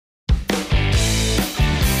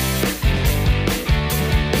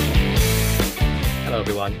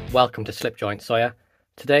everyone, welcome to Slipjoint Sawyer.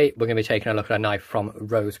 Today we're going to be taking a look at a knife from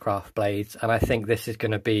RoseCraft Blades, and I think this is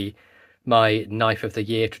going to be my knife of the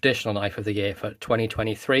year, traditional knife of the year for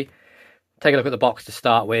 2023. Take a look at the box to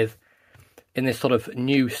start with. In this sort of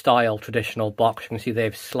new style traditional box, you can see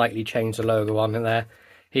they've slightly changed the logo on there.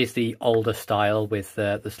 Here's the older style with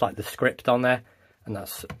the script on there, and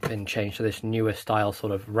that's been changed to this newer style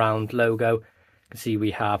sort of round logo. You can see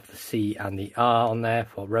we have the C and the R on there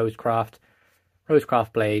for RoseCraft.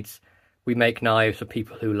 RoseCraft Blades. We make knives for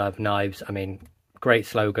people who love knives. I mean, great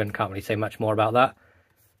slogan, can't really say much more about that.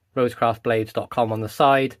 RoseCraftBlades.com on the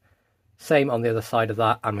side. Same on the other side of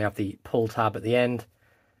that, and we have the pull tab at the end.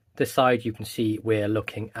 This side you can see we're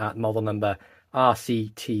looking at model number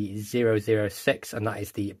RCT006, and that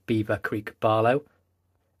is the Beaver Creek Barlow.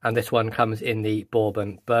 And this one comes in the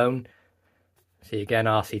bourbon bone. See again,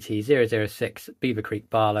 RCT006, Beaver Creek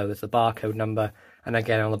Barlow, there's the barcode number, and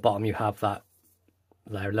again on the bottom you have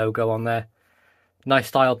their logo on there. Nice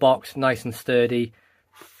style box, nice and sturdy.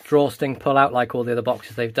 Drawstring pull out like all the other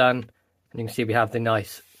boxes they've done. And you can see we have the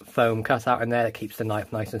nice foam cutout in there that keeps the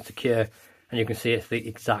knife nice and secure. And you can see it's the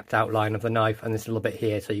exact outline of the knife, and this little bit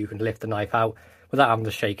here so you can lift the knife out without having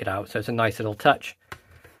to shake it out. So it's a nice little touch.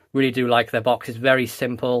 Really do like their box. It's very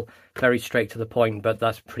simple, very straight to the point, but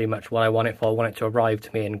that's pretty much what I want it for. I want it to arrive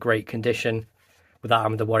to me in great condition without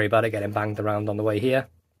having to worry about it getting banged around on the way here.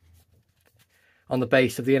 On the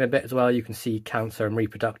base of the inner bit as well, you can see cancer and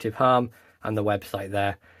reproductive harm and the website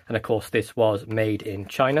there. And of course, this was made in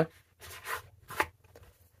China.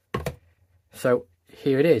 So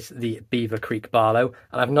here it is, the Beaver Creek Barlow.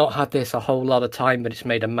 And I've not had this a whole lot of time, but it's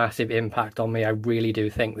made a massive impact on me. I really do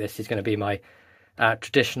think this is going to be my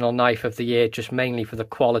traditional knife of the year, just mainly for the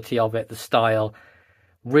quality of it, the style.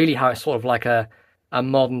 Really how it's sort of like a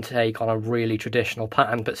modern take on a really traditional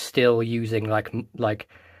pattern, but still using like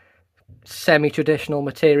semi-traditional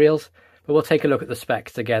materials. But we'll take a look at the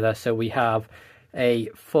specs together. So we have a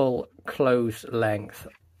full close length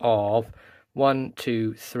of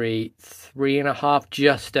 3.5,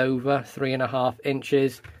 just over 3.5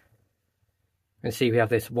 inches. You can see we have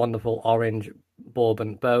this wonderful orange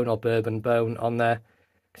bourbon bone on there. You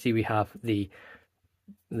can see we have the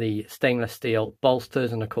stainless steel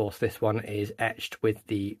bolsters, and of course this one is etched with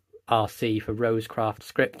the RC for RoseCraft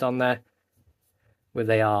script on there, where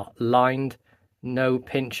they are lined, no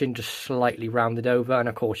pinching, just slightly rounded over. And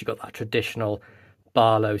of course you've got that traditional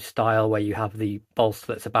Barlow style where you have the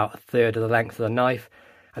bolster that's about 1/3 of the length of the knife,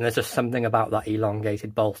 and there's just something about that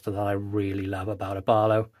elongated bolster that I really love about a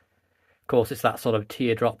Barlow. Of course it's that sort of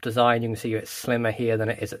teardrop design. You can see it's slimmer here than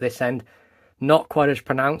it is at this end. Not quite as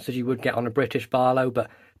pronounced as you would get on a British Barlow, but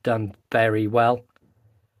done very well.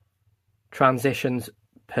 Transitions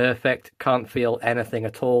perfect, can't feel anything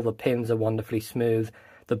at all. The pins are wonderfully smooth,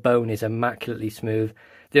 the bone is immaculately smooth.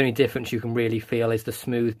 The only difference you can really feel is the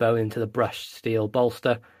smooth bone into the brushed steel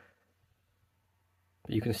bolster.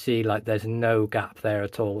 You can see like there's no gap there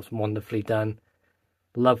at all. It's wonderfully done.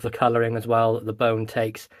 Love the colouring as well that the bone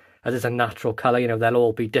takes, as it's a natural colour. You know, they'll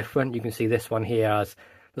all be different. You can see this one here has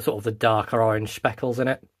the sort of the darker orange speckles in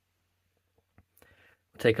it.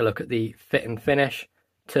 Take a look at the fit and finish.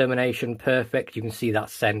 Termination perfect. You can see that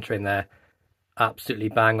centre in there, absolutely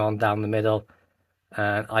bang on down the middle,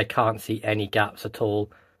 and I can't see any gaps at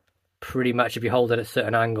all. Pretty much if you hold it at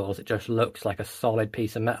certain angles it just looks like a solid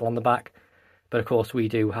piece of metal on the back. But of course we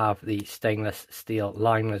do have the stainless steel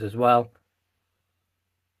liners as well.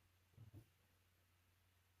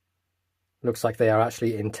 Looks like they are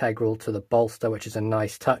actually integral to the bolster, which is a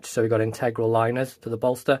nice touch. So we've got integral liners to the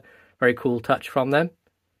bolster, very cool touch from them.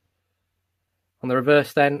 On the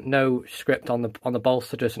reverse then, no script on the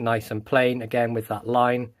bolster, just nice and plain, again with that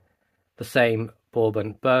line. The same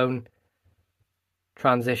bourbon bone.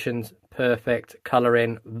 Transitions, perfect.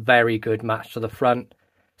 Colouring, very good match to the front.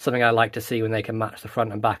 Something I like to see when they can match the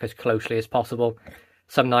front and back as closely as possible.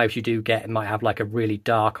 Some knives you do get, it might have like a really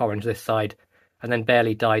dark orange this side, and then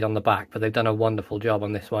barely dyed on the back, but they've done a wonderful job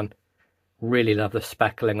on this one. Really love the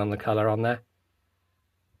speckling on the colour on there.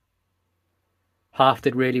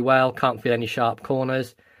 Hafted really well, can't feel any sharp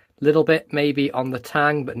corners. Little bit maybe on the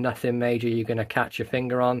tang, but nothing major you're going to catch your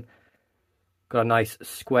finger on. Got a nice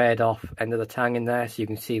squared off end of the tang in there, so you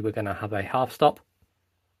can see we're going to have a half stop.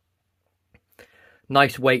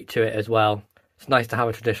 Nice weight to it as well. It's nice to have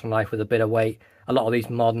a traditional knife with a bit of weight. A lot of these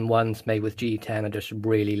modern ones made with G10 are just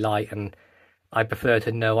really light, and I prefer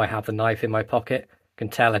to know I have the knife in my pocket. Can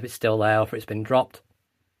tell if it's still there or if it's been dropped.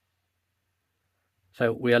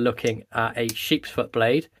 So we are looking at a sheep's foot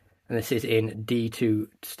blade, and this is in D2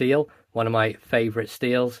 steel, one of my favourite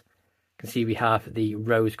steels. You can see we have the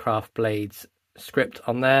RoseCraft Blades script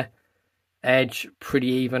on there. Edge pretty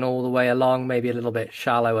even all the way along, maybe a little bit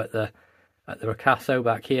shallow at the ricasso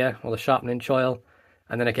back here, or the sharpening choil,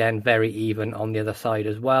 and then again very even on the other side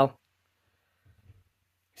as well.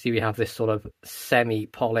 See, we have this sort of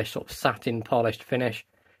semi-polished, sort of satin polished finish,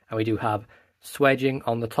 and we do have swedging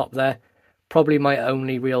on the top there. Probably my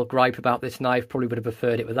only real gripe about this knife, probably would have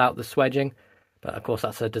preferred it without the swedging, but of course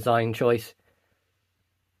that's a design choice.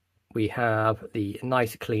 We have the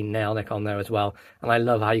nice clean nail nick on there as well, and I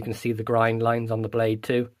love how you can see the grind lines on the blade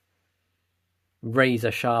too.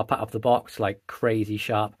 Razor sharp out of the box, like crazy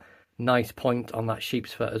sharp. Nice point on that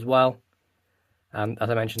sheep's foot as well. And as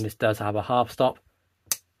I mentioned, this does have a half stop,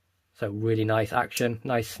 so really nice action,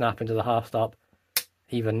 nice snap into the half stop,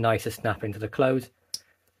 even nicer snap into the close.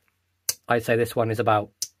 I'd say this one is about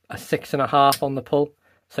a 6.5 on the pull,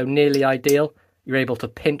 so nearly ideal. You're able to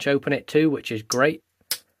pinch open it too, which is great.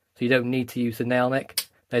 So you don't need to use the nail nick.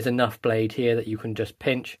 There's enough blade here that you can just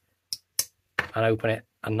pinch and open it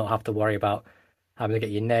and not have to worry about having to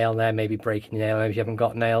get your nail there, maybe breaking your nail, maybe you haven't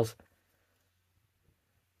got nails.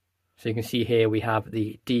 So you can see here we have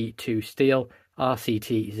the D2 steel,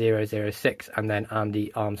 RCT006, and then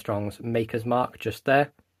Andy Armstrong's maker's mark just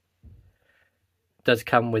there. It does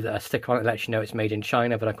come with a sticker on it that lets you know it's made in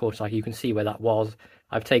China, but of course, like you can see where that was.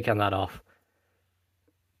 I've taken that off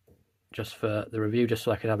just for the review, just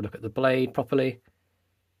so I can have a look at the blade properly.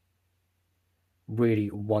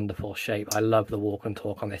 Really wonderful shape. I love the walk and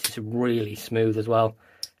talk on this. It's really smooth as well.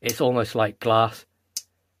 It's almost like glass.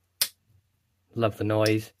 Love the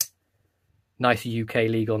noise. Nice UK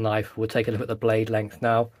legal knife. We'll take a look at the blade length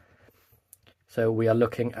now. So we are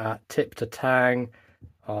looking at tip to tang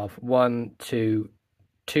of 1 to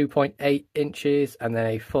 2.8 inches, and then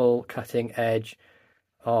a full cutting edge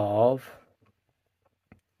of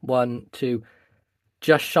 1 to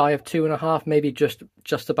just shy of 2.5, maybe just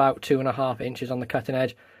about 2.5 inches on the cutting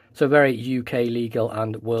edge. So very UK legal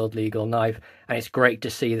and world legal knife, and it's great to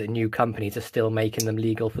see that new companies are still making them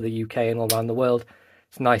legal for the UK and all around the world.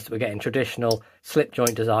 It's nice that we're getting traditional slip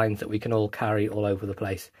joint designs that we can all carry all over the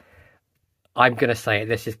place. I'm going to say it,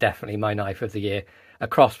 this is definitely my knife of the year. A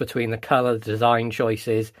cross between the colour, the design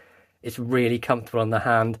choices. It's really comfortable on the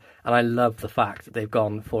hand, and I love the fact that they've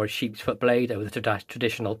gone for a sheep's foot blade over the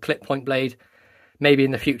traditional clip point blade. Maybe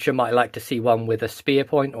in the future might like to see one with a spear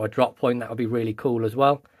point or a drop point. That would be really cool as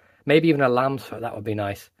well. Maybe even a lamb's foot, that would be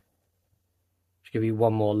nice. Just give you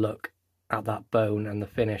one more look at that bone and the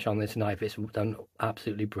finish on this knife. It's done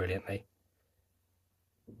absolutely brilliantly.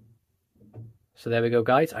 So there we go,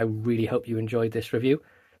 guys. I really hope you enjoyed this review.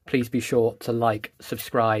 Please be sure to like,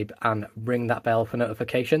 subscribe, and ring that bell for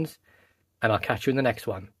notifications. And I'll catch you in the next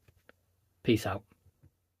one. Peace out.